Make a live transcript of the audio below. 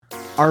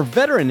Are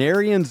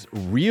veterinarians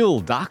real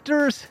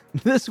doctors?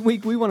 This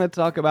week, we want to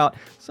talk about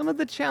some of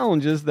the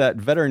challenges that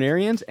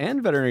veterinarians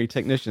and veterinary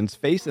technicians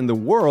face in the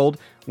world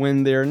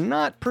when they're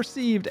not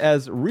perceived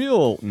as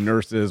real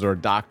nurses or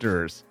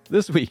doctors.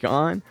 This week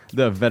on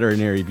The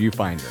Veterinary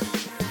Viewfinder.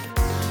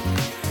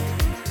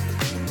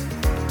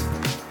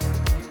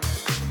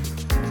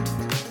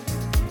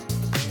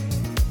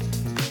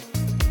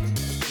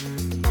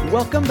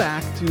 Welcome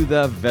back to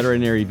the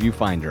Veterinary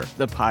Viewfinder,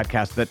 the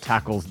podcast that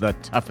tackles the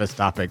toughest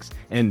topics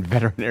in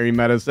veterinary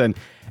medicine.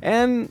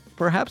 And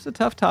perhaps a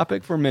tough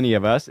topic for many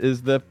of us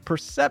is the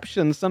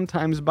perception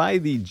sometimes by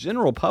the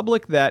general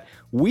public that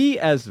we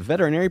as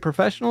veterinary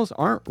professionals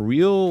aren't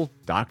real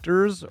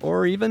doctors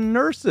or even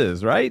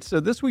nurses, right? So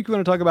this week we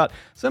want to talk about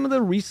some of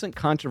the recent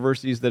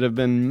controversies that have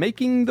been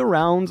making the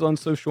rounds on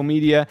social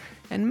media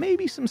and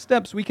maybe some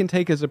steps we can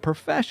take as a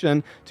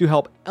profession to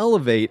help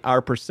elevate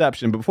our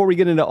perception. Before we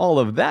get into all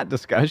of that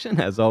discussion,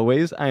 as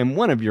always, I am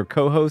one of your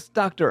co-hosts,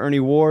 Dr. Ernie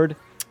Ward.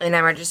 And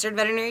I'm registered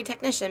veterinary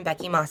technician,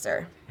 Becky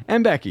Mosser.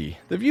 And Becky,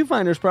 the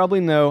viewfinders probably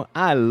know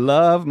I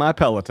love my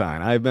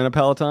Peloton. I've been a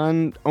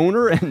Peloton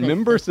owner and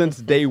member since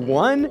day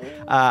one.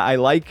 I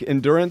like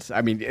endurance.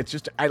 I mean,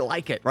 I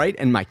like it, right?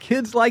 And my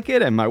kids like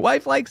it, and my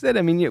wife likes it.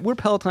 I mean, we're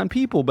Peloton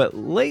people, but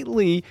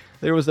lately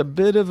there was a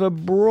bit of a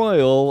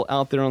broil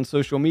out there on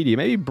social media.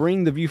 Maybe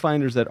bring the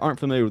viewfinders that aren't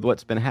familiar with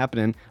what's been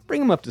happening,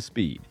 bring them up to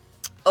speed.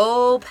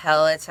 Oh,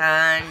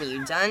 Peloton,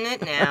 you done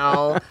it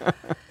now.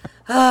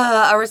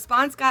 A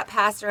response got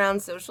passed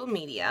around social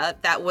media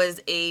that was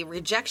a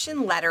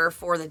rejection letter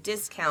for the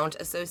discount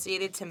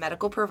associated to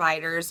medical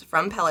providers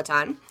from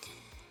Peloton,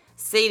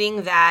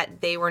 stating that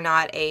they were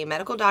not a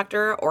medical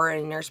doctor or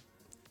a nurse.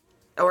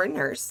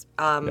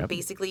 Yep.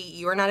 Basically,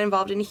 you are not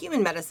involved in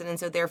human medicine, and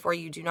so therefore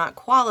you do not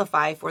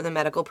qualify for the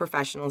medical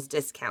professionals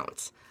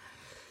discount.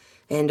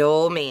 And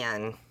oh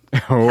man.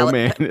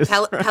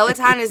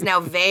 Peloton is now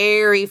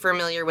very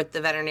familiar with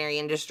the veterinary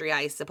industry,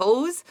 I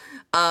suppose.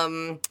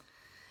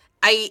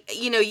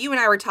 You and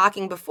I were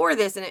talking before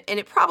this, and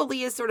it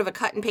probably is sort of a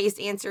cut and paste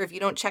answer. If you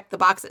don't check the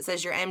box that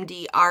says you're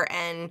MD,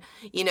 RN,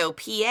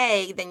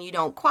 PA, then you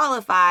don't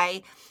qualify.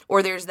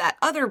 Or there's that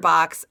other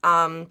box.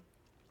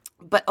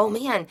 But oh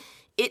man,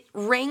 it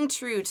rang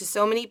true to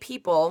so many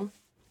people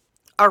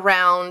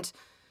around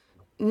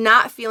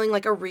not feeling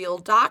like a real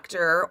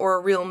doctor or a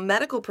real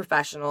medical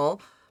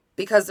professional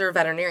because they're a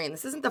veterinarian.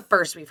 This isn't the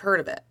first we've heard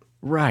of it.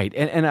 Right.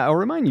 And I'll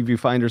remind you,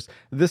 viewfinders,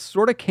 this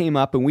sort of came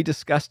up and we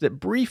discussed it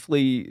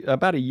briefly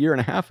about a year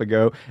and a half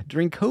ago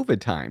during COVID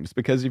times,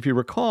 because if you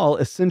recall,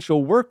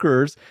 essential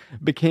workers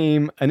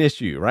became an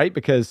issue, right?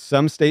 Because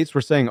some states were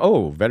saying,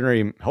 oh,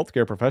 veterinary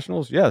healthcare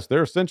professionals, yes,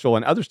 they're essential.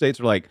 And other states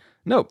were like,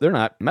 no, they're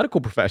not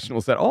medical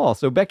professionals at all.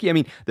 So, Becky, I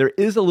mean, there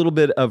is a little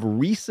bit of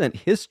recent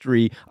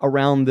history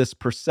around this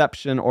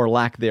perception or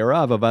lack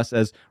thereof of us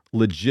as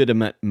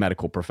legitimate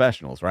medical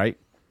professionals, right?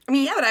 I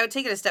mean, yeah, but I would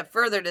take it a step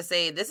further to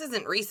say this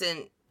isn't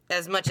recent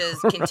as much as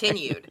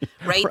continued,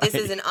 right? This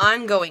is an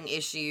ongoing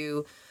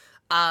issue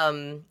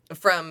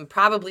from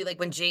probably like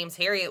when James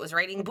Herriot was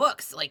writing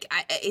books. Like,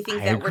 I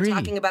think that we're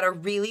talking about a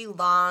really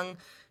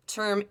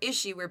long-term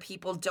issue where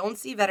people don't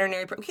see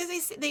veterinary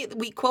because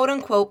we quote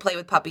unquote play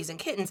with puppies and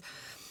kittens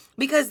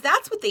because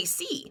that's what they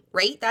see,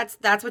 right?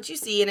 That's what you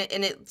see, and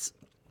it's.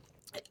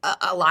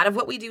 A lot of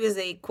what we do is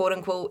a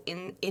quote-unquote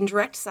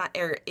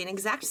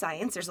inexact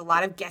science. There's a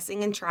lot of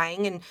guessing and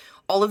trying and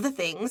all of the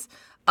things.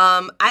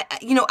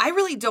 I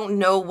really don't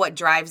know what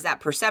drives that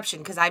perception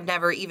because I've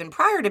never, even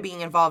prior to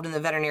being involved in the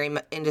veterinary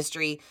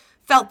industry,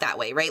 felt that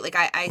way, right? Like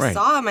I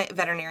saw my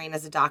veterinarian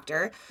as a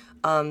doctor.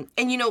 And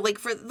like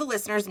for the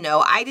listeners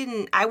know,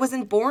 I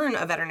wasn't born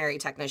a veterinary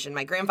technician.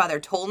 My grandfather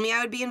told me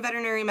I would be in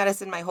veterinary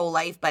medicine my whole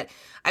life, but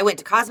I went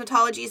to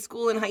cosmetology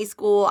school in high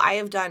school. I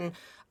have done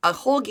a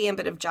whole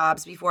gambit of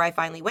jobs before I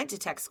finally went to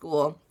tech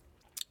school.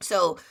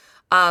 So,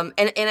 and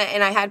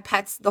I had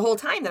pets the whole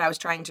time that I was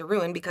trying to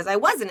ruin because I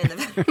wasn't in the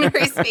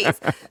veterinary space.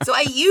 So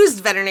I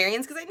used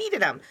veterinarians because I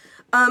needed them.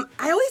 I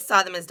always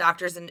saw them as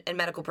doctors and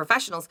medical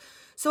professionals.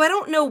 So I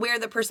don't know where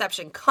the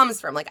perception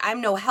comes from. Like,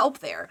 I'm no help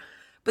there.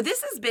 But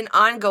this has been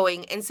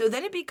ongoing, and so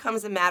then it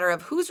becomes a matter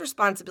of whose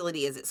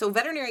responsibility is it. So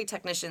veterinary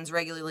technicians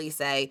regularly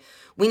say,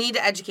 we need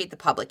to educate the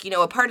public.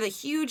 A part of the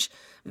huge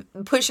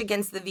push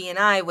against the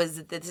V&I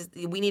was that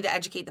we need to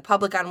educate the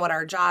public on what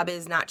our job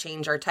is, not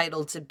change our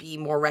title to be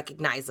more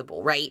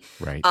recognizable, right?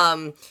 Right.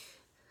 I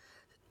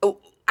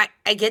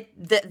get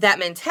that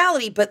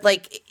mentality, but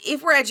like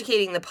if we're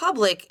educating the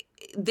public,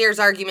 there's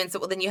arguments that,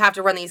 well, then you have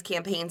to run these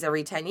campaigns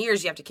every 10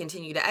 years. You have to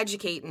continue to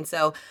educate. And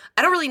so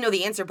I don't really know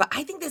the answer, but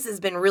I think this has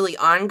been really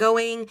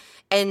ongoing.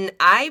 And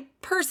I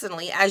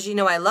personally, as you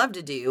know, I love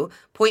to do,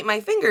 point my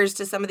fingers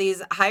to some of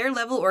these higher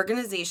level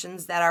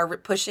organizations that are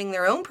pushing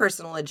their own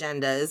personal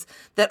agendas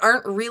that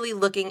aren't really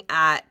looking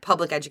at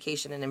public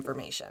education and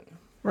information.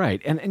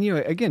 Right. And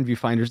again,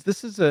 viewfinders,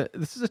 this is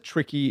a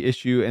tricky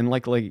issue, and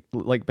like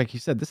Becky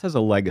said, this has a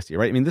legacy,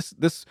 right? I mean,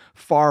 this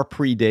far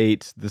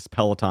predates this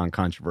Peloton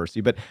controversy,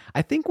 but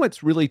I think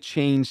what's really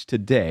changed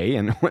today,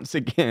 and once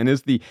again,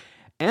 is the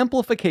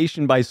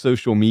amplification by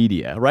social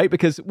media, right?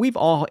 Because we've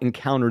all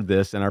encountered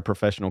this in our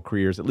professional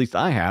careers. At least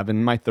I have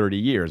in my 30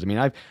 years. I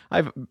mean,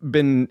 I've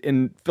been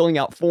in filling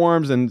out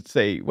forms and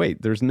say,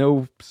 wait, there's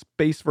no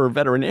space for a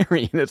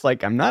veterinarian. It's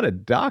like, I'm not a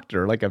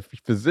doctor, like a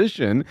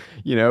physician,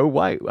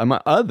 why I'm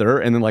a other.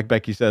 And then like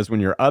Becky says, when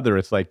you're other,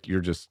 it's like,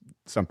 you're just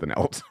something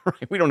else,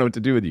 right? We don't know what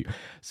to do with you.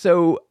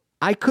 So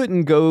I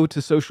couldn't go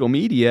to social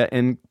media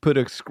and put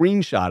a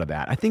screenshot of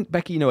that. I think,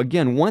 Becky,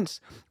 again, once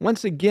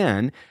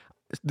again,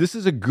 this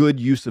is a good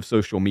use of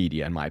social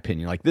media, in my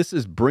opinion. Like, this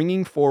is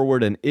bringing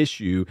forward an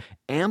issue,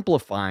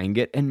 amplifying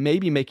it, and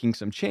maybe making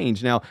some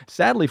change. Now,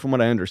 sadly, from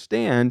what I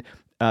understand,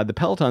 the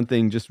Peloton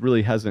thing just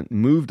really hasn't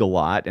moved a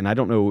lot. And I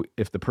don't know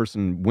if the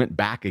person went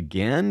back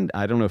again.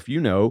 I don't know if you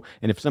know.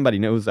 And if somebody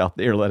knows out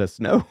there, let us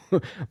know.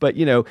 But,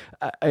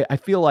 I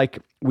feel like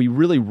we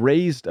really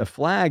raised a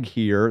flag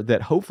here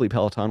that hopefully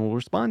Peloton will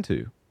respond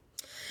to.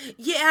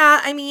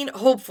 Yeah, I mean,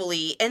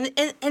 hopefully. And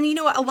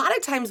a lot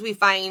of times we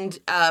find,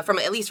 from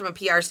at least from a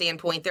PR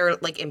standpoint, they're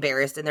like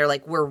embarrassed and they're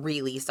like, we're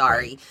really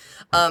sorry.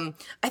 I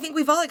think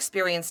we've all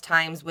experienced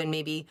times when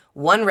maybe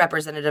one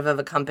representative of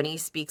a company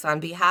speaks on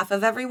behalf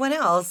of everyone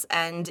else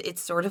and it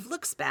sort of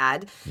looks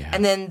bad. Yeah.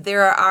 And then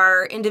there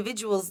are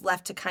individuals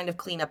left to kind of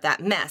clean up that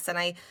mess. And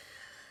I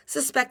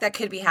suspect that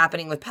could be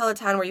happening with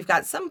Peloton, where you've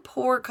got some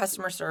poor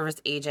customer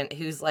service agent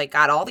who's like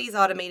got all these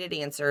automated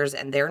answers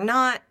and they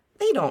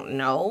don't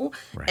know.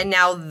 Right. And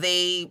now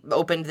they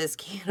opened this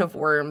can of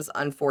worms,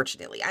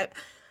 unfortunately.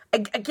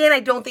 I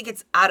don't think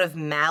it's out of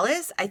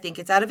malice. I think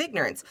it's out of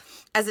ignorance.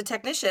 As a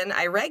technician,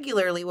 I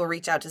regularly will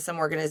reach out to some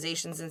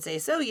organizations and say,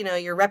 so,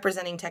 you're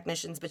representing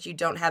technicians, but you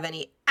don't have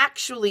any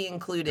actually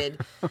included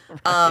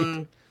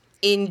right.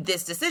 In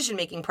this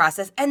decision-making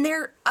process. And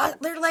they're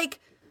like,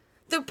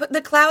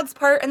 the clouds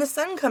part and the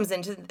sun comes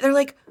into, they're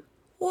like,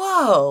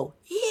 whoa,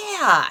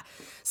 yeah.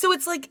 So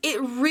it's like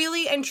it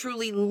really and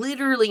truly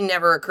literally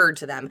never occurred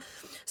to them.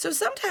 So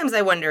sometimes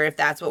I wonder if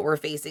that's what we're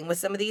facing with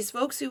some of these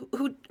folks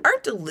who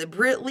aren't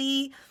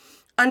deliberately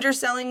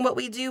underselling what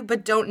we do,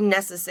 but don't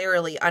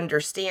necessarily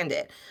understand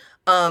it.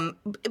 But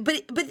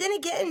then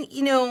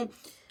again,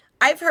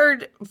 I've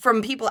heard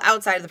from people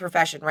outside of the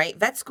profession, right?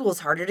 Vet school is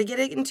harder to get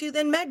into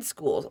than med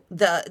school.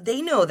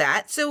 They know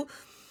that. So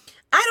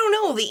I don't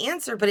know the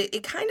answer, but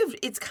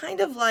it's kind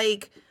of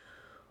like,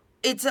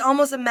 it's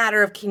almost a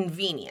matter of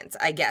convenience,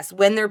 I guess,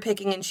 when they're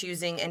picking and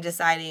choosing and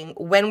deciding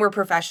when we're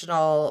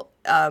professional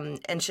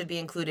and should be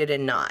included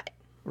and not.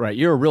 Right.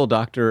 You're a real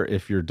doctor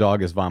if your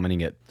dog is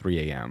vomiting at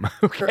 3 a.m.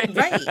 Okay.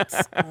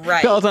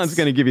 Right. Peloton's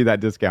going to give you that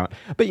discount.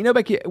 But,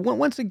 Becky,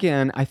 once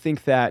again, I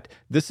think that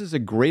this is a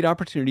great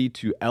opportunity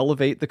to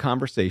elevate the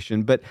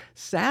conversation. But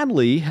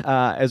sadly,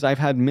 as I've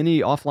had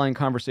many offline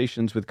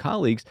conversations with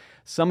colleagues,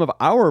 some of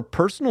our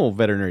personal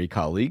veterinary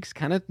colleagues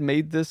kind of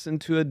made this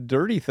into a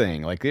dirty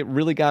thing. Like, it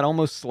really got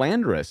almost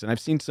slanderous. And I've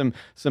seen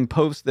some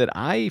posts that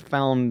I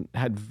found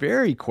had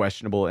very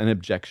questionable and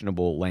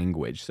objectionable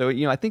language. So,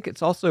 I think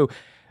it's also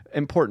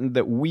important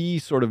that we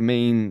sort of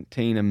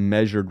maintain a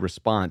measured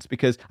response,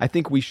 because I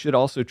think we should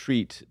also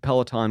treat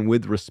Peloton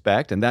with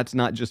respect. And that's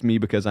not just me,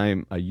 because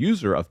I'm a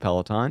user of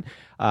Peloton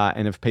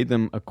and have paid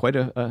them quite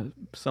a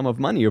sum of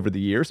money over the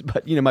years.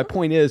 But, my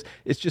point is,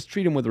 it's just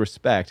treat them with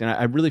respect. And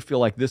I really feel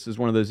like this is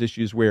one of those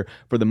issues where,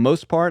 for the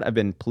most part, I've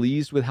been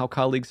pleased with how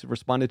colleagues have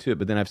responded to it.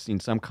 But then I've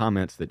seen some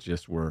comments that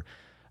just were,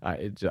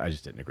 I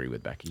just didn't agree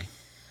with, Becky.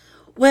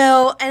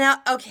 Well,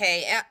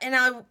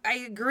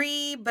 I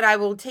agree, but I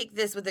will take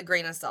this with a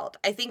grain of salt.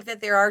 I think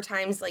that there are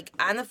times, like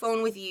on the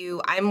phone with you,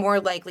 I'm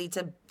more likely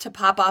to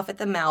pop off at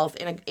the mouth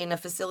in a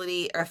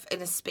facility or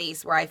in a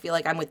space where I feel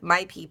like I'm with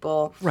my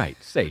people. Right,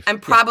 safe. I'm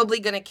probably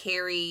going to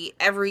carry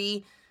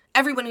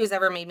everyone who's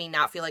ever made me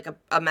not feel like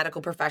a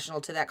medical professional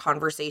to that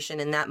conversation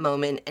in that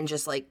moment and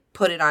just like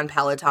put it on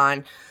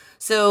Peloton.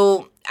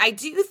 So I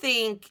do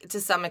think to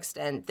some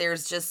extent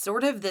there's just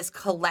sort of this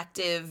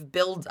collective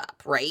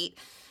buildup, right?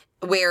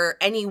 Where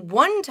any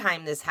one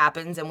time this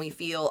happens and we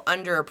feel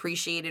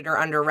underappreciated or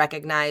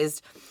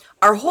underrecognized,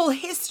 our whole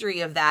history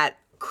of that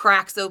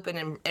cracks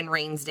open and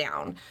rains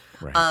down.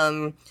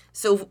 Right.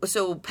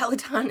 So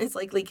Peloton is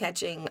likely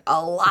catching a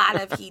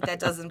lot of heat that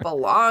doesn't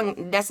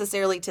belong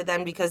necessarily to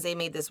them because they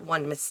made this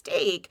one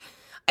mistake.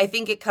 I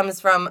think it comes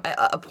from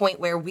a point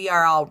where we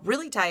are all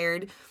really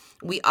tired.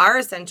 We are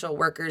essential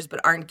workers,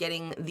 but aren't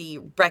getting the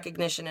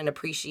recognition and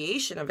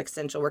appreciation of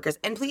essential workers.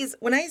 And please,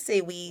 when I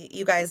say we,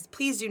 you guys,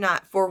 please do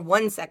not for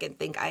 1 second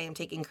think I am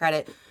taking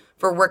credit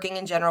for working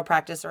in general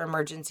practice or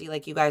emergency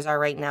like you guys are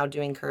right now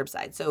doing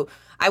curbside. So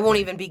I won't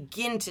even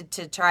begin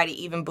to try to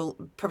even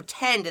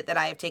pretend that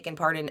I have taken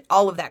part in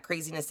all of that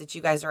craziness that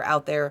you guys are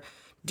out there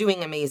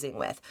doing amazing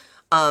with.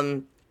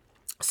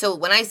 So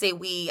when I say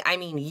we, I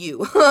mean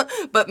you,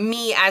 but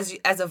me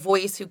as a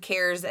voice who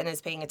cares and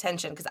is paying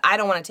attention, because I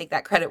don't want to take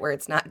that credit where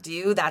it's not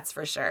due, that's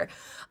for sure.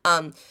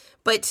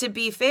 But to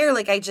be fair,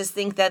 like I just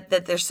think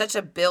that there's such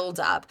a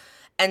buildup.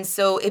 And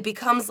so it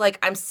becomes like,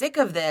 I'm sick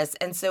of this.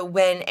 And so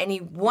when any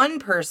one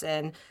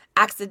person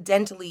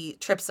accidentally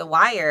trips a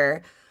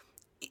wire,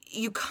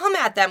 you come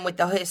at them with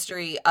the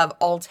history of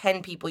all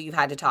 10 people you've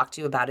had to talk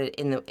to about it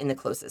in the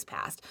closest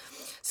past.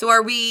 So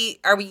are we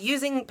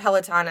using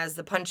Peloton as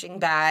the punching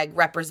bag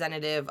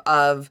representative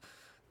of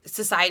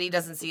society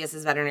doesn't see us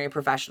as veterinary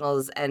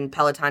professionals, and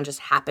Peloton just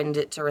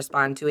happened to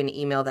respond to an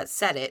email that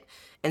said it,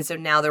 and so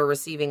now they're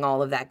receiving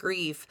all of that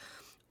grief?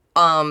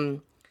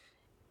 And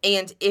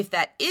if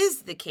that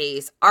is the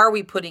case, are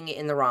we putting it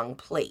in the wrong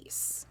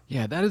place?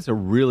 Yeah, that is a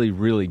really,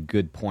 really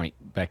good point,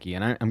 Becky.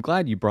 And I'm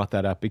glad you brought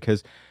that up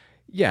because,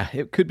 yeah,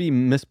 it could be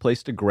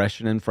misplaced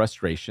aggression and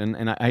frustration.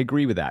 And I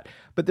agree with that.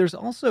 But there's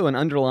also an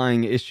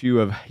underlying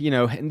issue of,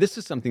 and this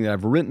is something that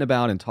I've written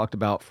about and talked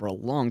about for a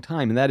long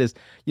time. And that is,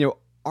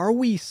 are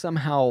we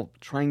somehow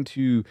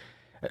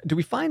do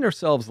we find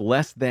ourselves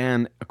less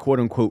than a quote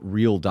unquote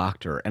real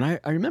doctor? And I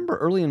remember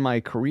early in my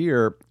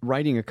career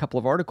writing a couple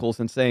of articles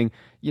and saying,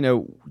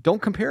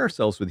 don't compare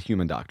ourselves with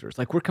human doctors.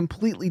 Like, we're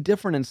completely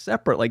different and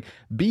separate. Like,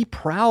 be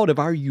proud of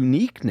our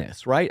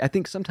uniqueness, right? I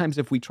think sometimes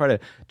if we try to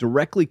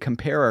directly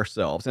compare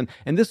ourselves, and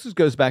this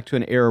goes back to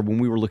an era when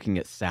we were looking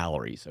at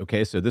salaries,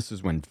 okay? So this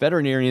is when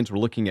veterinarians were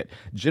looking at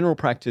general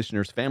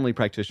practitioners, family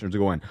practitioners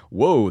going,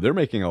 whoa, they're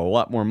making a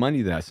lot more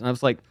money than us. And I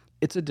was like,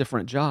 it's a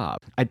different job.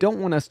 I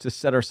don't want us to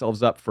set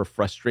ourselves up for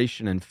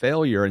frustration and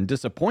failure and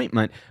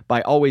disappointment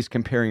by always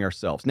comparing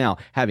ourselves. Now,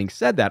 having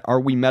said that, are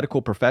we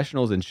medical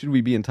professionals and should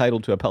we be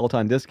entitled to a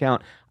Peloton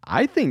discount?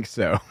 I think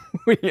so.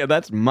 Yeah,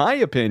 that's my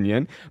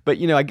opinion. But,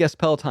 I guess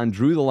Peloton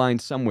drew the line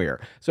somewhere.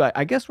 So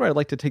I guess where I'd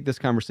like to take this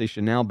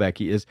conversation now,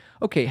 Becky, is,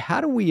 okay,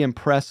 how do we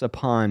impress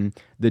upon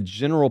the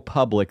general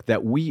public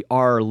that we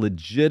are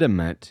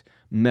legitimate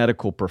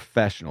medical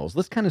professionals?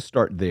 Let's kind of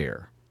start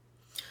there.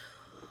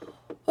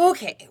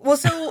 Okay, well,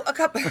 so a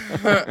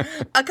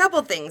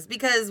couple things,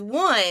 because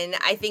one,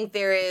 I think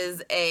there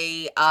is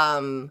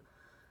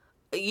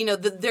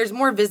there's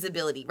more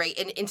visibility,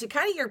 right? And to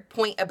kind of your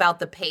point about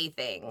the pay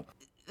thing,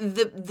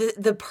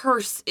 the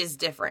purse is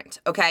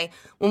different, okay?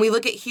 When we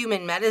look at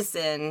human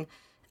medicine,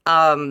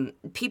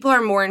 people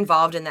are more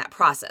involved in that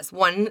process.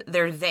 One,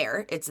 they're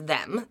there, it's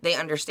them, they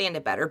understand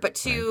it better, but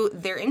two,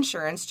 their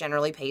insurance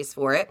generally pays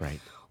for it. Right.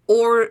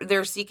 Or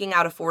they're seeking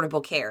out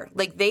affordable care.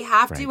 Like, they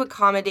have to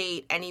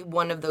accommodate any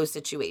one of those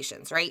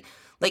situations, right?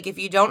 Like, if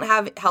you don't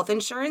have health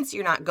insurance,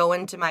 you're not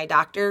going to my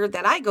doctor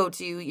that I go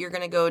to. You're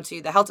going to go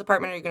to the health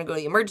department, or you're going to go to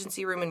the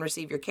emergency room and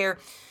receive your care.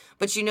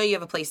 But you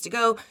have a place to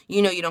go.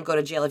 You don't go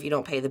to jail if you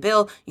don't pay the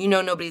bill.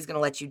 Nobody's going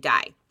to let you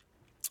die.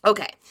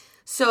 Okay.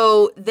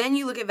 So then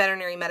you look at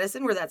veterinary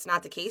medicine where that's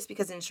not the case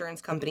because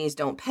insurance companies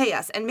don't pay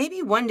us. And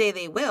maybe one day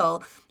they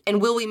will.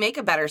 And will we make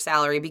a better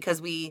salary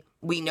because we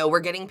know we're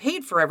getting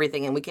paid for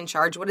everything and we can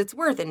charge what it's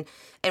worth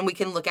and we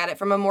can look at it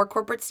from a more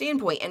corporate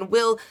standpoint? And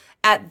will,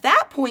 at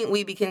that point,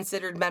 we be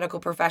considered medical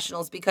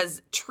professionals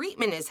because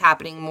treatment is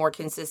happening more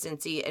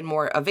consistency and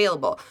more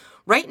available?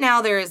 Right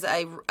now, there is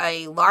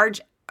a large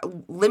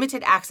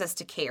limited access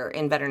to care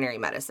in veterinary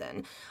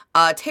medicine,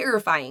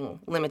 terrifying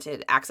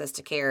limited access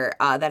to care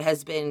that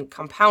has been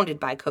compounded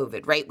by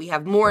COVID, right? We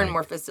have more and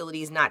more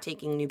facilities not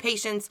taking new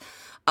patients.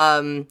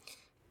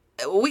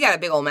 We got a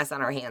big old mess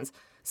on our hands.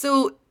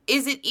 So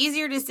is it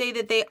easier to say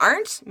that they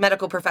aren't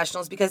medical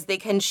professionals because they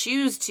can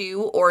choose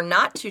to or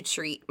not to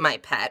treat my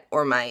pet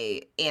or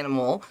my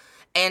animal?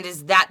 And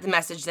is that the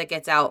message that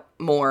gets out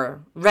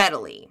more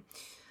readily?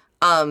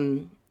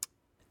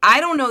 I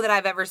don't know that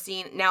I've ever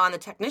seen. Now, on the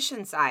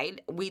technician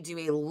side, we do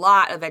a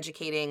lot of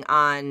educating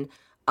on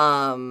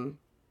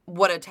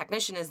what a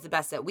technician is the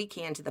best that we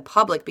can to the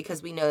public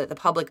because we know that the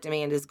public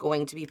demand is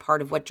going to be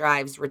part of what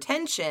drives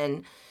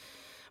retention.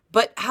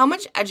 But how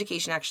much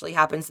education actually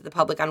happens to the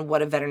public on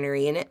what a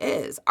veterinarian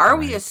is? Are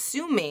we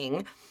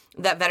assuming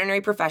that veterinary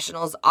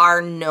professionals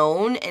are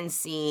known and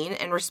seen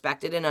and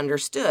respected and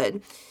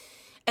understood?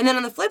 And then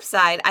on the flip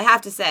side, I have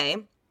to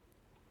say,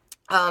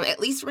 at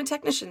least from a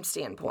technician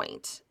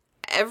standpoint,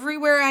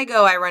 everywhere I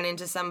go, I run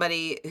into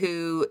somebody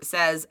who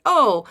says,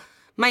 oh,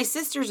 my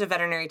sister's a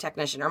veterinary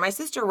technician, or my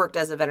sister worked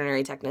as a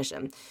veterinary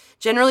technician.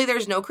 Generally,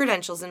 there's no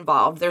credentials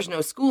involved. There's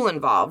no school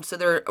involved. So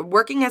they're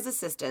working as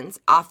assistants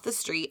off the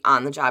street,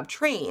 on the job,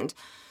 trained.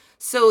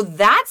 So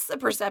that's the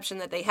perception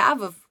that they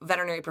have of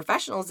veterinary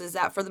professionals, is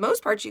that for the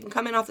most part, you can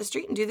come in off the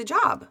street and do the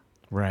job.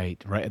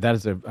 Right. That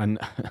is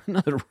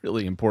another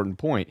really important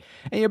point.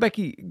 And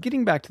Becky,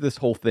 getting back to this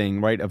whole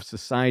thing, right, of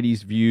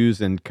society's views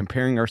and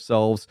comparing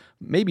ourselves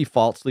maybe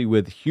falsely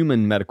with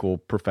human medical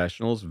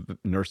professionals,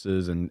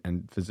 nurses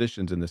and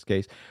physicians in this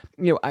case,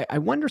 I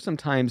wonder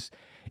sometimes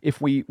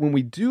if when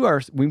we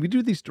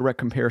do these direct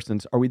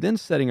comparisons, are we then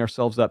setting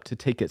ourselves up to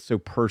take it so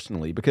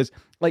personally? Because,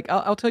 like,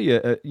 I'll tell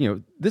you,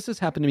 this has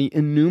happened to me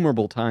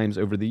innumerable times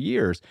over the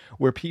years,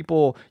 where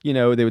people,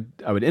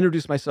 I would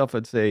introduce myself,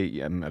 I'd say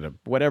I'm at a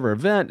whatever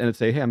event, and I'd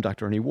say, hey, I'm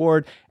Dr. Ernie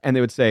Ward, and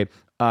they would say,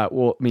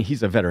 well, I mean,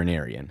 he's a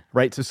veterinarian,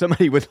 right? So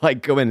somebody would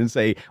go in and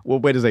say, well,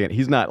 wait a second,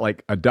 he's not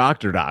like a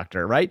doctor,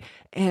 right?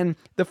 And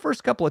the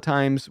first couple of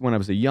times when I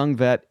was a young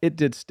vet, it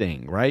did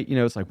sting, right?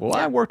 It's like, well,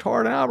 I worked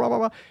hard, blah, blah,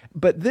 blah.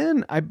 But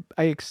then I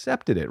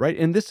accepted it, right?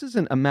 And this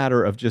isn't a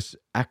matter of just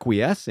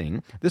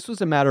acquiescing. This was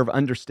a matter of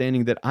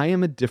understanding that I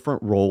am a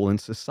different role in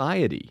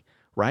society.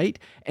 right?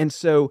 And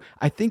so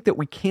I think that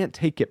we can't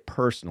take it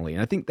personally.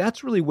 And I think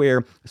that's really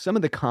where some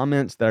of the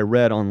comments that I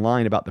read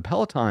online about the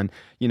Peloton,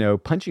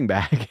 punching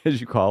bag, as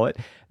you call it,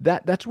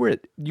 that's where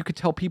you could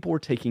tell people were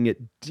taking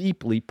it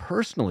deeply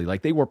personally,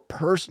 like they were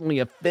personally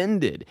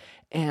offended.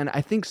 And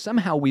I think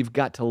somehow we've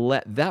got to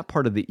let that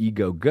part of the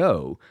ego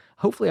go.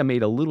 Hopefully I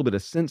made a little bit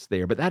of sense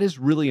there, but that is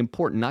really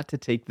important, not to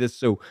take this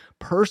so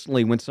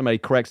personally when somebody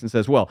corrects and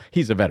says, well,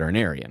 he's a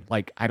veterinarian.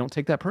 Like, I don't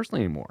take that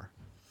personally anymore.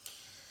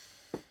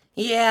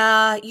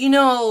 Yeah,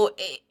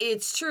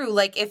 it's true.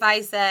 Like if I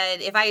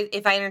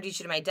introduce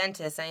you to my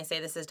dentist and I say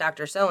this is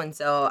Dr.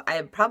 So-and-so,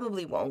 I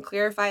probably won't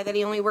clarify that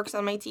he only works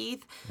on my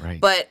teeth. Right.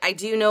 But I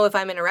do know if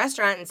I'm in a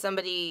restaurant and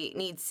somebody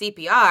needs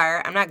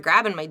CPR, I'm not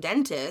grabbing my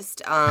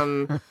dentist.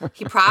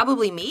 He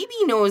probably maybe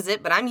knows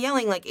it, but I'm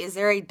yelling like, is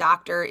there a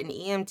doctor, an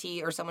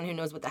EMT, or someone who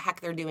knows what the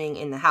heck they're doing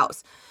in the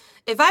house?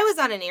 If I was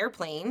on an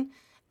airplane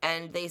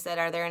and they said,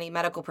 are there any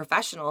medical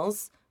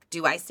professionals?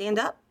 Do I stand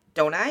up?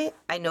 Don't I?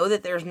 I know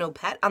that there's no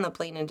pet on the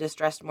plane in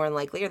distress, more than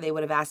likely, or they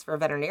would have asked for a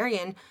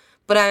veterinarian.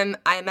 But I'm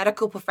a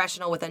medical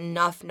professional with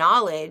enough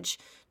knowledge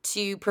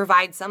to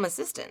provide some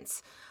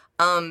assistance.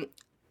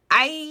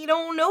 I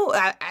don't know.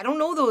 I don't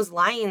know those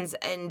lines,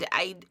 and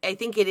I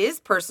think it is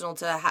personal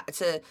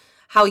to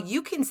how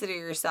you consider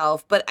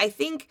yourself. But I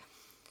think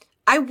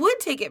I would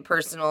take it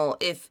personal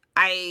if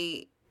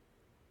I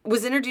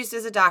was introduced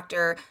as a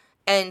doctor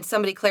and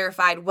somebody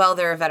clarified, well,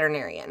 they're a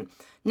veterinarian.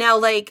 Now,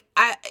 like,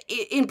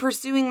 in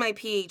pursuing my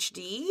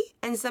PhD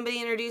and somebody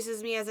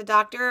introduces me as a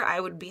doctor, I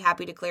would be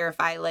happy to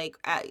clarify, like,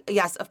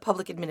 yes, of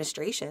public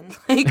administration.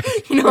 Like,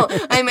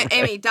 I'm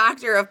a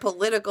doctor of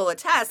political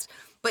attest,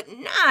 but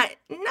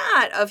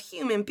not of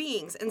human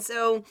beings. And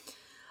so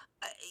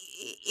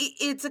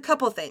it's a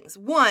couple things.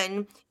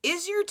 One,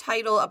 is your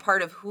title a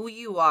part of who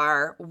you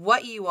are,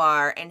 what you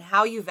are, and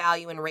how you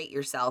value and rate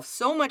yourself,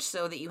 so much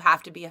so that you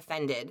have to be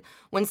offended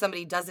when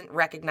somebody doesn't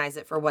recognize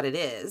it for what it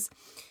is?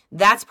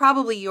 That's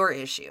probably your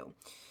issue.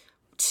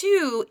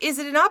 Two, is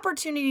it an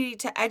opportunity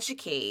to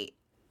educate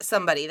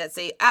somebody that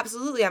say,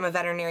 absolutely, I'm a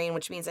veterinarian,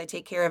 which means I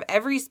take care of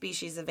every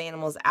species of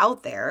animals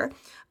out there,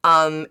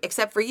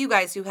 except for you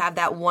guys who have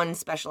that one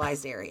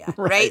specialized area,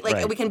 right?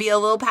 Like, we can be a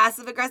little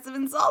passive aggressive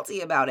and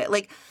salty about it.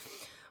 Like,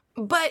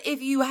 but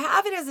if you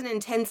have it as an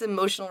intense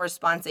emotional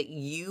response that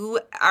you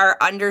are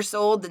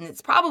undersold, then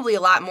it's probably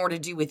a lot more to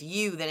do with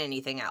you than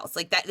anything else.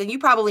 Like that, then you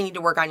probably need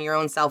to work on your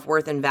own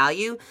self-worth and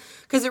value,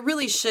 because it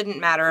really shouldn't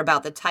matter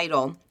about the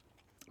title.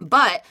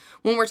 But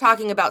when we're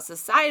talking about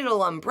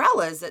societal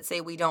umbrellas that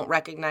say we don't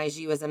recognize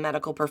you as a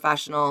medical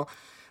professional,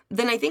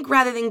 then I think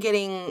rather than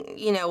getting,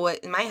 what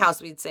in my house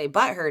we'd say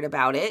butthurt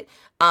about it,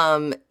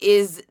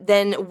 is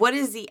then what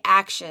is the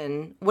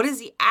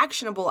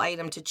actionable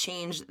item to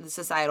change the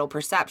societal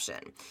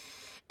perception?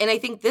 And I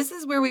think this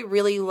is where we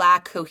really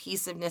lack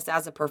cohesiveness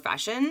as a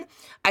profession.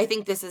 I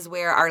think this is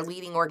where our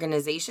leading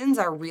organizations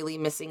are really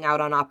missing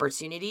out on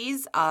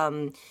opportunities.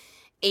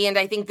 And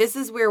I think this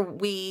is where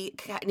we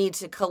need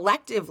to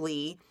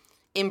collectively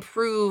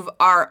improve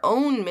our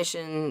own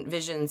mission,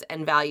 visions,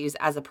 and values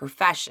as a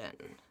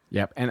profession.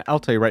 Yep. And I'll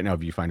tell you right now,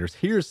 viewfinders,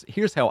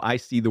 here's how I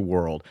see the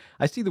world.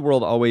 I see the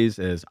world always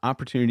as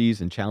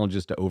opportunities and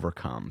challenges to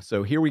overcome.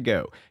 So here we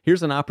go.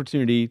 Here's an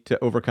opportunity to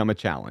overcome a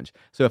challenge.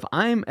 So if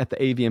I'm at the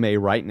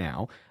AVMA right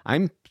now,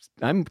 I'm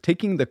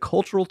taking the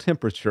cultural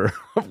temperature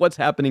of what's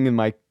happening in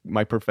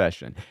my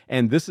profession,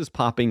 and this is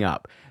popping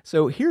up.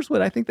 So here's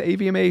what I think the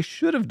AVMA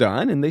should have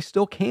done, and they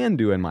still can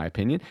do, in my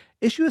opinion.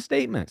 Issue a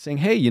statement saying,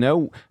 hey,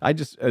 I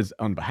just, as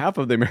on behalf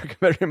of the American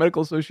Veterinary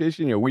Medical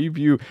Association, we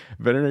view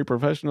veterinary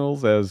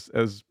professionals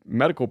as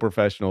medical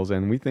professionals,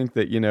 and we think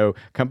that,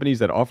 companies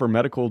that offer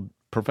medical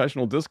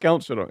professional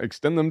discounts should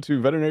extend them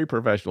to veterinary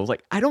professionals.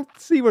 Like, I don't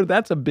see where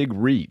that's a big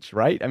reach,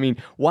 right? I mean,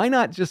 why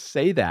not just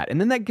say that? And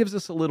then that gives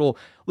us a little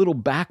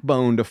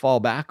backbone to fall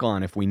back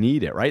on if we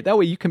need it, right? That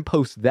way you can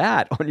post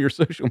that on your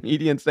social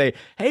media and say,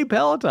 hey,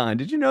 Peloton,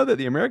 did you know that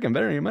the American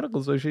Veterinary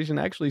Medical Association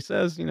actually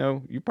says,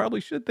 you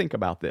probably should think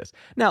about this?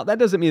 Now, that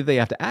doesn't mean that they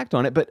have to act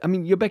on it, but I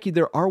mean, Becky,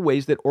 there are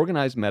ways that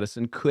organized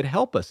medicine could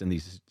help us in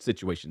these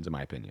situations, in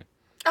my opinion.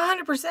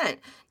 100%.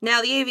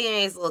 Now, the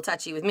AVMA is a little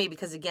touchy with me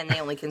because, again, they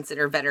only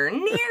consider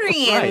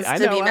veterinarians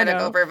to be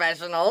medical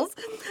professionals.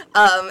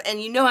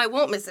 And I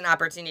won't miss an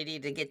opportunity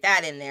to get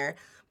that in there.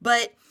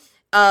 But,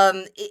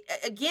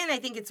 again, I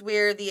think it's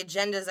where the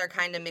agendas are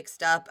kind of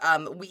mixed up.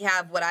 We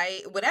have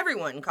what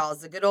everyone calls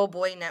the good old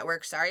boy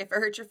network. Sorry if I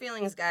hurt your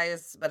feelings,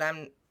 guys, but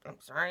I'm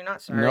sorry,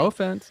 not sorry. No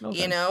offense.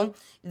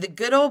 The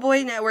good old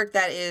boy network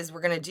that is,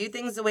 we're going to do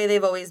things the way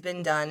they've always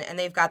been done, and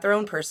they've got their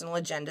own personal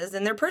agendas,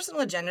 and their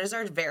personal agendas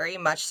are very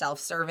much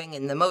self-serving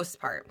in the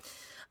most part.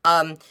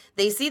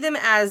 They see them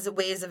as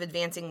ways of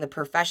advancing the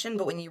profession,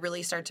 but when you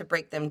really start to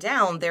break them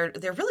down, they're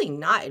really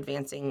not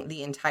advancing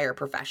the entire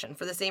profession.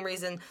 For the same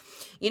reason,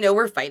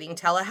 we're fighting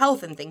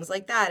telehealth and things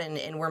like that,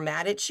 and we're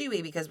mad at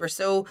Chewy because we're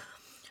so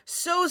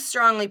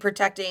strongly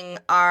protecting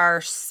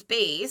our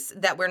space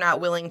that we're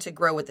not willing to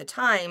grow with the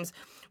times,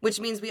 which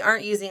means we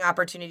aren't using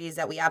opportunities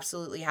that we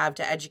absolutely have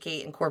to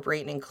educate,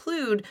 incorporate, and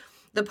include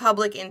the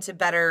public into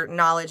better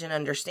knowledge and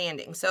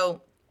understanding.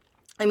 So,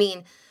 I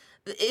mean,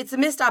 it's a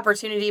missed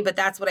opportunity, but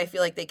that's what I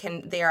feel like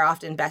they are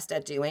often best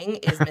at doing,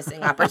 is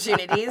missing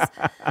opportunities.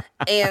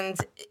 And,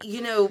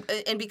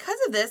 and because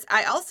of this,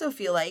 I also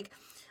feel like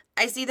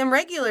I see them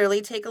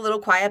regularly take a little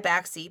quiet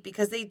backseat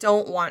because they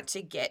don't want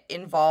to get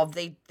involved.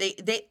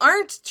 They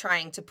aren't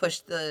trying to push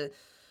the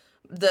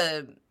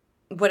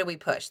what do we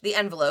push? The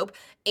envelope.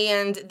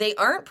 And they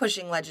aren't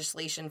pushing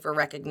legislation for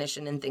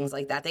recognition and things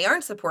like that. They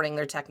aren't supporting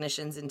their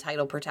technicians in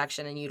title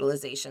protection and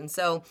utilization.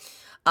 So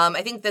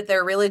I think that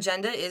their real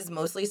agenda is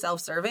mostly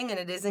self-serving, and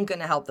it isn't going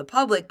to help the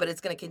public, but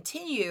it's going to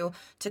continue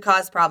to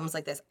cause problems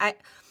like this.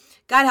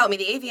 God help me,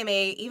 the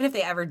AVMA, even if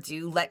they ever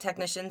do let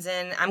technicians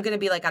in, I'm going to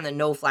be like on the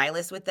no-fly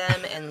list with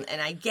them,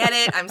 and I get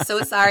it. I'm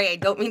so sorry. I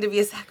don't mean to be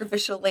a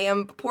sacrificial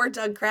lamb. Poor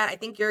Doug Kratt. I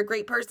think you're a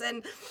great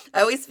person.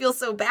 I always feel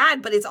so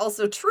bad, but it's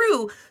also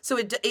true, so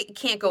it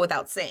can't go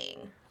without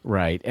saying.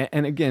 Right.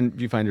 And again,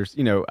 viewfinders,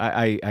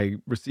 I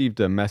received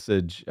a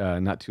message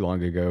not too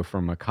long ago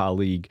from a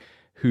colleague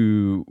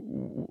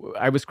who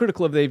I was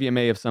critical of the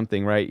AVMA of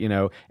something, right?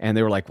 And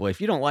they were like, well,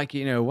 if you don't like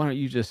it, why don't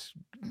you just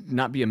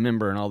not be a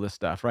member and all this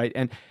stuff, right?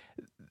 And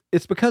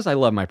it's because I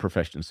love my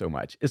profession so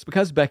much. It's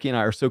because Becky and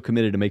I are so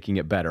committed to making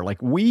it better.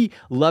 Like, we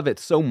love it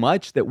so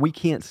much that we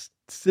can't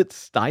sit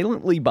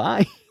silently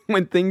by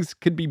when things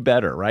could be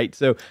better, right?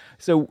 So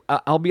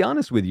I'll be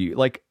honest with you.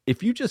 Like,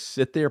 if you just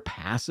sit there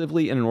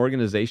passively in an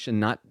organization,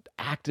 not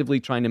actively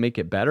trying to make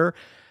it better,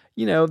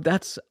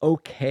 that's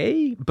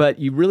okay. But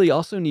you really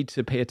also need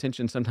to pay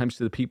attention sometimes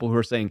to the people who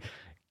are saying,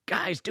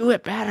 guys, do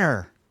it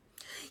better.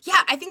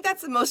 Yeah, I think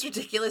that's the most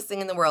ridiculous thing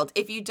in the world.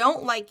 If you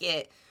don't like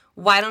it,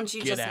 why don't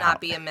you just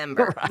not be a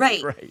member?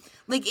 Right.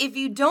 Like, if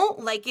you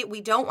don't like it, we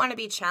don't want to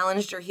be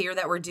challenged or hear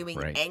that we're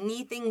doing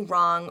anything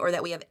wrong or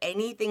that we have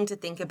anything to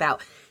think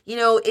about.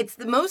 It's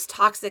the most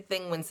toxic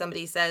thing when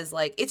somebody says,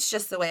 like, it's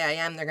just the way I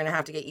am. They're going to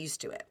have to get used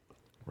to it.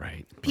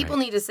 Right. People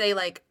need to say,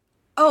 like,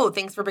 oh,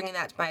 thanks for bringing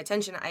that to my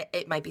attention.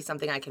 It might be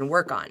something I can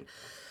work on.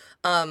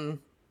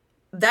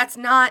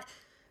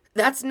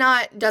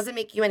 Doesn't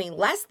make you any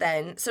less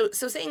than. So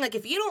saying, like,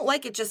 if you don't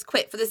like it, just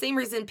quit. For the same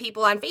reason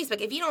people on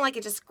Facebook, if you don't like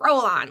it, just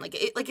scroll on.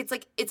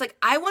 It's like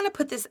I want to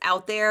put this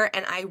out there,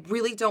 and I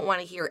really don't want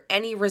to hear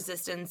any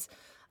resistance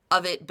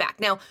of it back.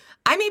 Now,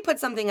 I may put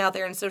something out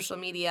there in social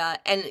media,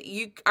 and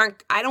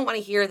I don't want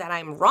to hear that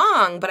I'm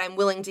wrong, but I'm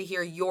willing to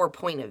hear your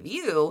point of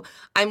view.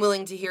 I'm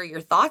willing to hear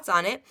your thoughts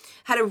on it.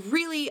 Had a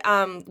really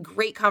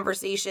great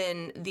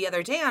conversation the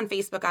other day on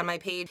Facebook on my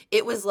page.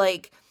 It was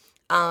like,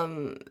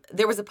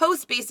 there was a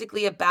post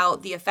basically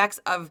about the effects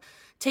of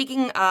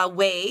taking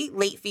away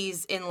late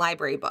fees in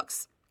library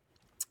books,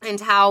 and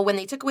how when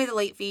they took away the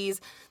late fees,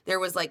 there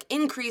was like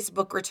increased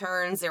book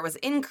returns, there was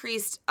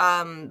increased,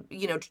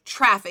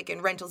 traffic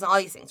and rentals and all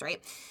these things,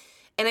 right?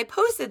 And I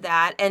posted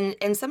that,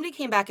 and somebody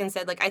came back and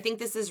said, like, I think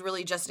this is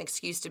really just an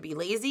excuse to be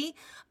lazy.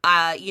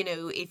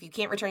 If you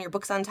can't return your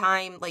books on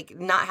time, like,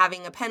 not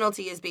having a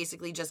penalty is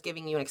basically just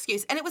giving you an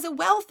excuse. And it was a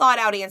well thought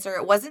out answer.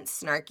 It wasn't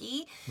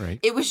snarky. Right.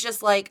 It was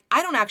just like,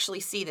 I don't actually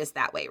see this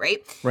that way,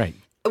 right? Right.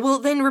 Well,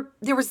 then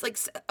there was like,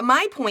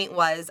 my point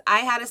was, I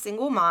had a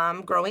single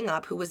mom growing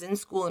up who was in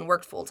school and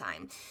worked full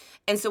time.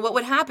 And so what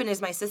would happen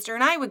is my sister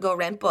and I would go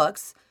rent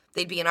books.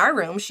 They'd be in our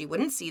room. She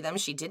wouldn't see them.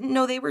 She didn't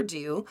know they were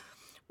due.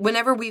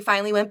 Whenever we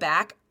finally went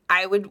back,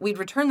 we'd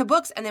return the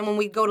books. And then when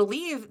we'd go to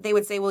leave, they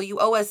would say, well, you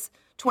owe us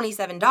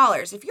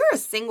 $27. If you're a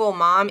single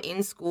mom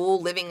in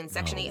school living in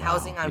Section 8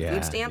 housing on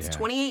food stamps,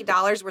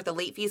 $28 worth of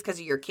late fees because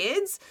of your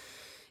kids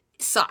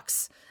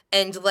sucks.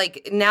 And,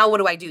 like, now what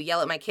do I do?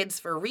 Yell at my kids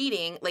for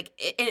reading? Like,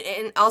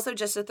 and also,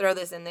 just to throw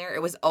this in there,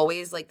 it was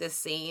always, like, this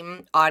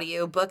same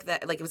audio book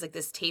that, like, it was, like,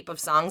 this tape of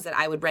songs that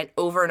I would rent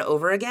over and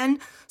over again.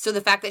 So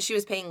the fact that she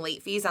was paying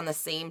late fees on the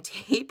same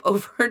tape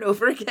over and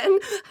over again,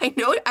 I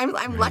know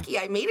I'm lucky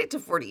I made it to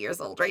 40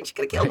 years old, right? She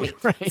could have killed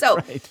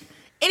me.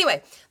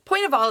 Anyway,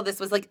 point of all of this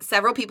was, like,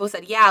 several people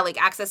said, yeah,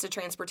 like, access to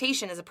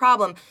transportation is a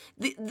problem.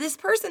 This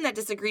person that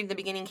disagreed in the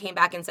beginning came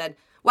back and said,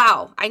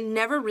 wow, I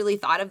never really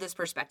thought of this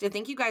perspective.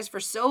 Thank you guys for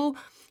so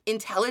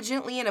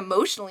intelligently and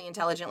emotionally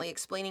intelligently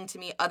explaining to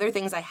me other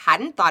things I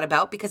hadn't thought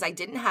about because I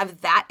didn't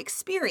have that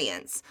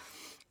experience.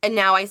 And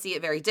now I see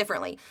it very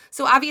differently.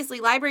 So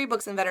obviously, library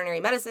books and veterinary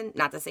medicine,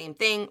 not the same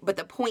thing. But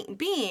the point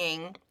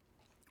being,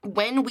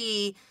 when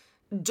we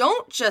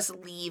don't just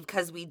leave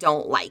because we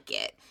don't like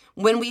it,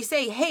 when we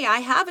say, hey, I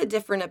have a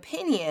different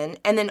opinion,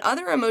 and then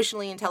other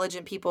emotionally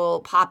intelligent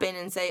people pop in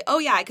and say, oh,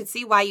 yeah, I could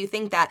see why you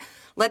think that.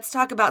 Let's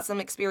talk about some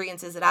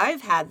experiences that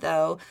I've had,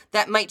 though,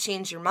 that might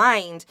change your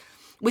mind.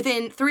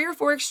 Within 3 or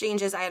 4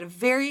 exchanges, I had a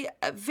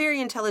very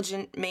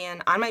intelligent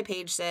man on my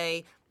page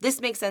say,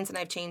 this makes sense and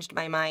I've changed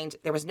my mind.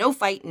 There was no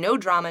fight, no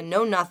drama,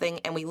 no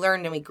nothing, and we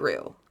learned and we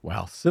grew.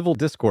 Wow, civil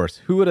discourse.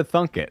 Who would have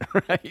thunk it,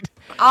 right?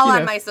 All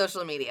on my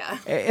social media.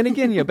 And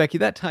again, Becky,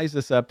 that ties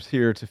us up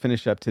here to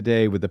finish up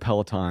today with the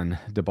Peloton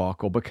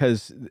debacle,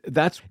 because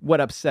that's what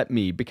upset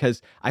me,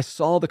 because I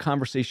saw the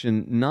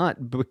conversation not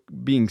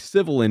being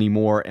civil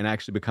anymore and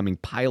actually becoming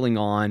piling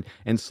on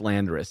and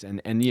slanderous.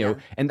 And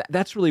and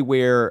that's really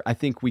where I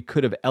think we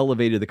could have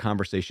elevated the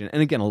conversation.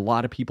 And again, a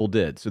lot of people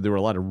did. So there were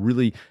a lot of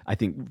really, I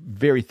think,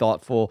 very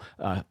thoughtful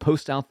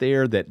posts out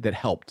there that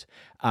helped.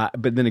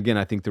 But then again,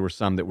 I think there were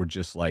some that were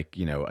just like,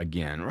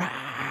 again,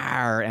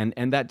 rawr,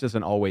 and that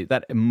doesn't always,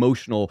 that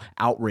emotional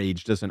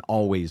outrage doesn't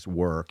always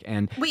work.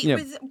 And wait,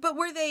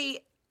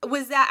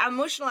 was that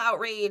emotional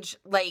outrage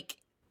like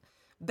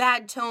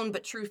bad tone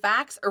but true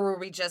facts, or were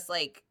we just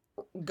like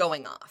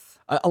going off?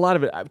 A lot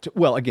of it,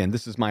 well, again,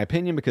 this is my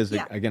opinion because,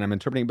 again, I'm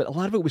interpreting, but a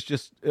lot of it was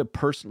just a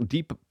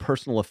deep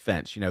personal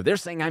offense. They're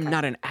saying I'm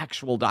not an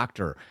actual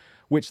doctor,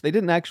 which they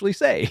didn't actually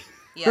say.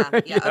 Yeah,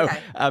 okay.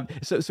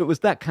 So it was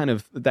that kind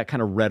of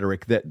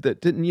rhetoric that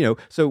didn't,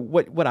 So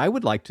what I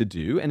would like to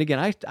do, and again,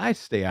 I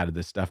stay out of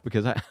this stuff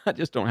because I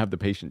just don't have the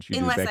patience you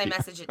unless do, Becky. I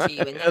message it to you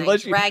and then I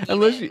drag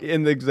you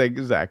in.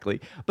 Exactly.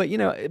 But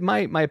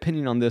my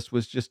opinion on this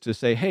was just to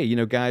say, hey,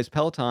 guys,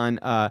 Peloton,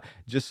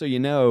 just so you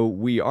know,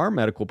 we are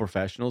medical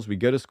professionals. We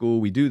go to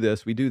school. We do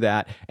this. We do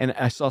that. And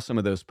I saw some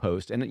of those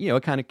posts, and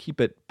kind of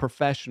keep it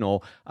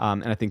professional.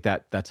 And I think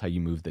that's how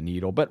you move the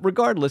needle. But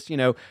regardless,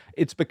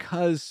 it's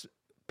because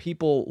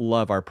people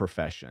love our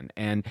profession.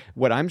 And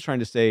what I'm trying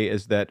to say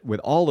is that with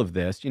all of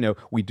this,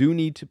 we do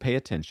need to pay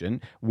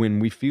attention. When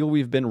we feel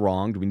we've been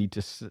wronged, we need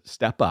to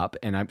step up.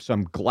 And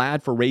I'm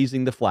glad for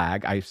raising the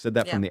flag. I said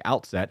that from the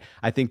outset.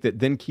 I think that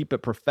then keep it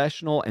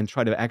professional and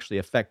try to actually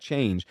affect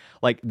change.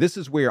 Like, this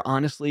is where,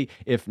 honestly,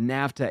 if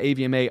NAVTA,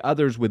 AVMA,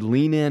 others would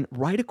lean in,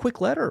 write a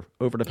quick letter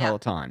over to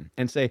Peloton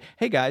and say,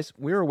 hey guys,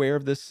 we're aware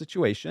of this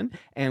situation,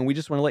 and we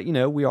just want to let you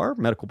know we are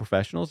medical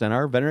professionals and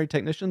our veterinary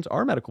technicians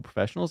are medical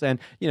professionals. And,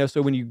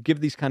 so when you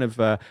give these kind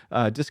of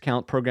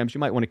discount programs, you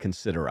might want to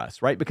consider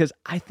us, right? Because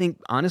I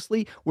think,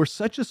 honestly, we're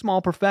such a small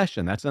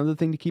profession. That's another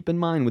thing to keep in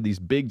mind with these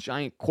big,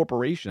 giant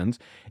corporations,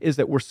 is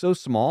that we're so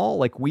small,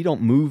 like we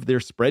don't move their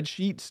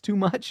spreadsheets too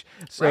much.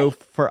 So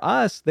for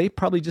us, they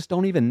probably just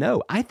don't even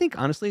know. I think,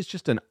 honestly, it's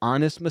just an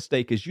honest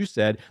mistake. As you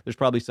said, there's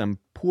probably some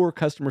poor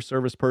customer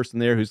service person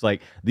there who's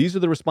like, these are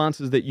the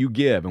responses that you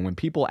give. And when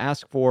people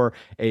ask for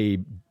a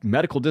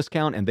medical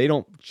discount and they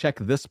don't check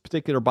this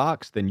particular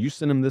box, then you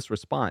send them this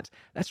response.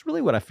 That's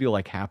really what I feel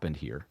like happened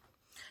here.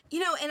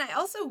 And I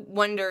also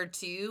wonder,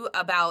 too,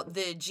 about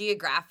the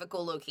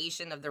geographical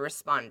location of the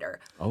responder.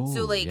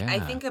 I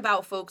think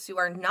about folks who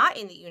are not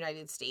in the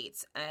United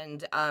States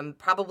and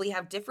probably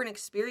have different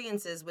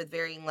experiences with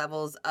varying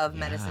levels of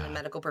medicine and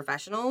medical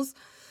professionals.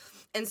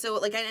 And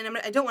so,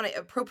 I don't want to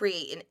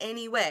appropriate in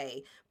any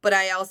way, but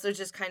I also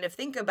just kind of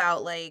think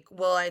about,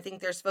 I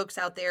think there's folks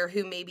out there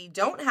who maybe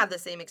don't have the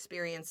same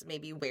experience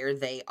maybe where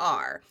they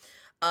are.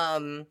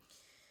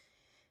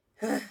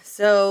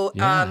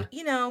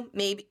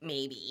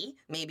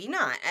 Maybe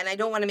not. And I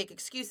don't want to make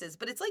excuses,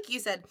 but it's like you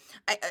said,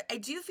 I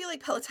do feel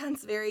like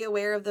Peloton's very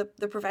aware of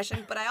the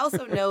profession, but I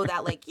also know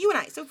that you and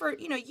I, so for,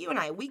 you and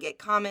I, we get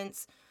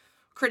comments,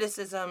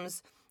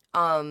 criticisms.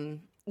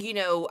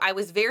 I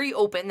was very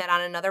open that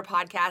on another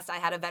podcast, I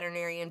had a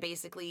veterinarian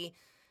basically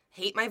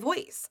hate my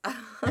voice,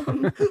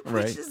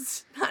 which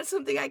is not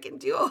something I can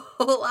do a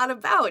whole lot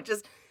about.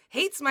 Just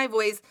hates my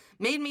voice,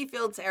 made me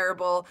feel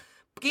terrible,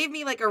 gave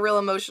me a real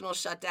emotional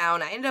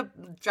shutdown. I ended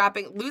up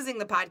losing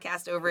the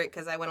podcast over it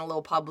because I went a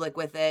little public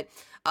with it.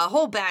 A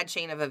whole bad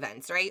chain of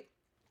events, right?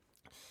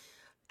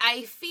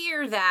 I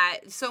fear that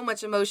so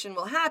much emotion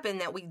will happen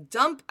that we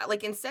dump,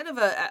 instead of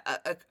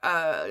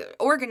a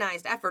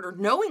organized effort, or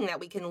knowing that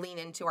we can lean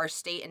into our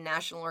state and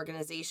national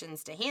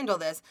organizations to handle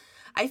this,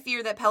 I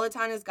fear that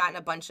Peloton has gotten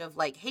a bunch of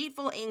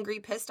hateful, angry,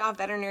 pissed off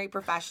veterinary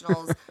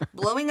professionals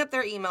blowing up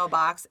their email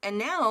box, and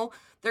now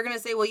they're going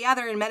to say, well, yeah,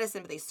 they're in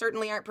medicine, but they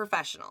certainly aren't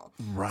professional.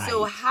 Right.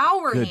 So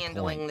how we're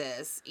handling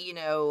this,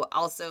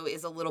 also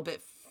is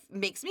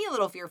makes me a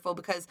little fearful,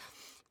 because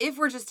if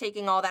we're just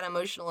taking all that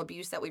emotional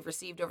abuse that we've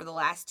received over the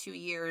last 2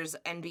 years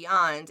and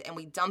beyond, and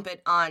we dump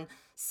it on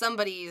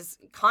somebody's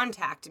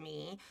contact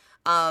me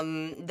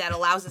that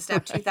allows us to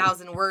have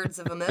 2,000 words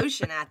of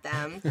emotion at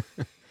them,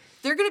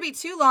 they're going to be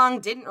too long,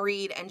 didn't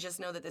read, and just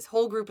know that this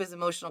whole group is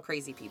emotional,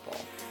 crazy people.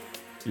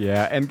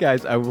 Yeah, and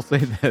guys, I will say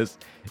this.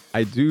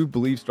 I do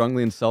believe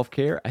strongly in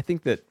self-care. I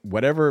think that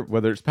whether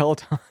it's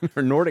Peloton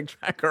or Nordic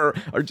Track or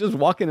just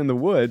walking in the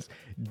woods,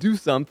 do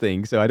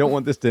something. So I don't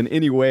want this to in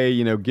any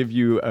way, give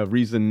you a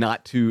reason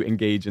not to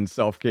engage in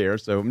self-care.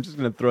 So I'm just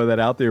going to throw that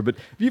out there. But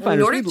if you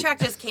find Nordic Track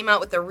just came out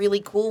with a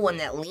really cool one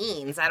that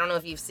leans. I don't know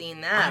if you've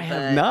seen that. I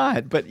have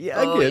not, but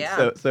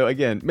So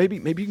again, maybe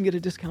you can get a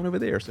discount over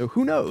there. So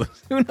who knows?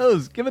 Who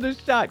knows? Give it a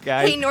shot,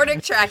 guys. Hey,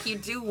 Nordic Track, you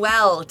do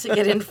well to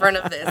get in front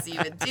of this. You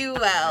would do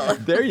well. well.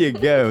 There you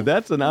go.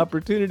 That's an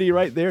opportunity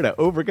right there to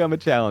overcome a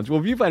challenge.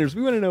 Well, Viewfinders,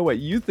 we want to know what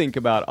you think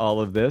about all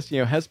of this.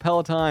 Has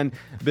Peloton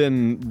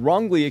been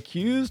wrongly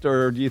accused,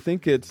 or do you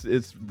think it's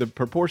the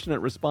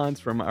proportionate response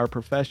from our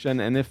profession?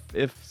 And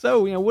if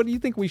so, what do you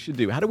think we should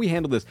do? How do we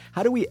handle this?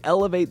 How do we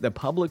elevate the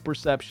public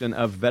perception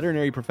of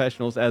veterinary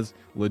professionals as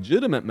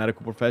legitimate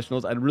medical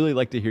professionals? I'd really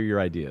like to hear your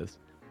ideas.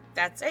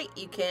 That's right.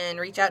 You can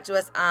reach out to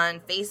us on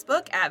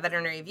Facebook at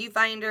Veterinary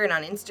Viewfinder and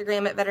on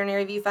Instagram at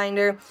Veterinary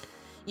Viewfinder.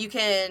 You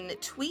can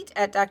tweet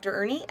at Dr.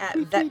 Ernie at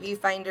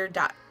vetviewfinder.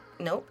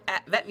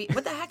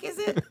 What the heck is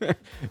it?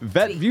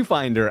 Vet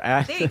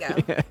Viewfinder. There you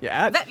go.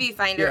 Yeah, Vet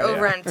Viewfinder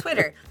over on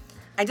Twitter.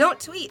 I don't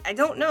tweet. I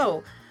don't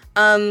know.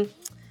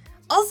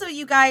 Also,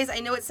 you guys, I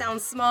know it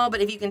sounds small,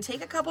 but if you can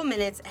take a couple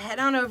minutes, head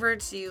on over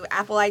to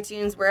Apple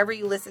iTunes, wherever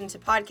you listen to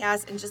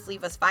podcasts, and just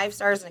leave us 5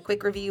 stars and a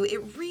quick review.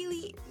 It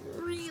really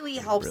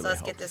helps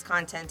us get this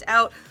content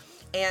out.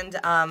 And,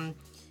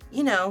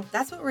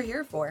 that's what we're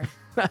here for.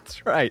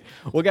 That's right.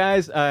 Well,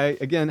 guys,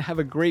 again, have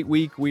a great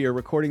week. We are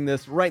recording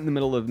this right in the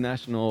middle of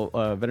National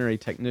Veterinary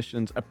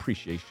Technicians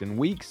Appreciation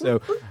Week.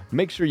 So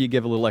make sure you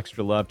give a little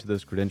extra love to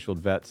those credentialed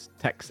vets,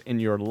 techs in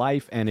your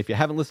life. And if you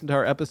haven't listened to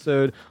our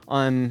episode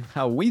on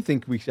how we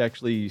think we should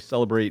actually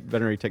celebrate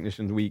Veterinary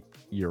Technicians Week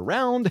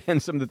year-round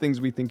and some of the things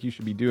we think you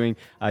should be doing,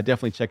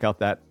 definitely check out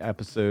that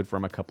episode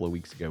from a couple of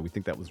weeks ago. We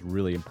think that was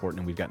really important,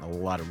 and we've gotten a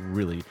lot of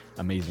really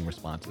amazing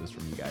responses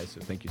from you guys. So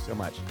thank you so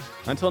much.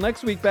 Until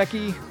next week,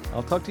 Becky,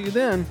 I'll talk to you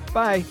then.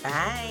 Bye.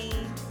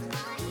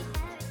 Bye.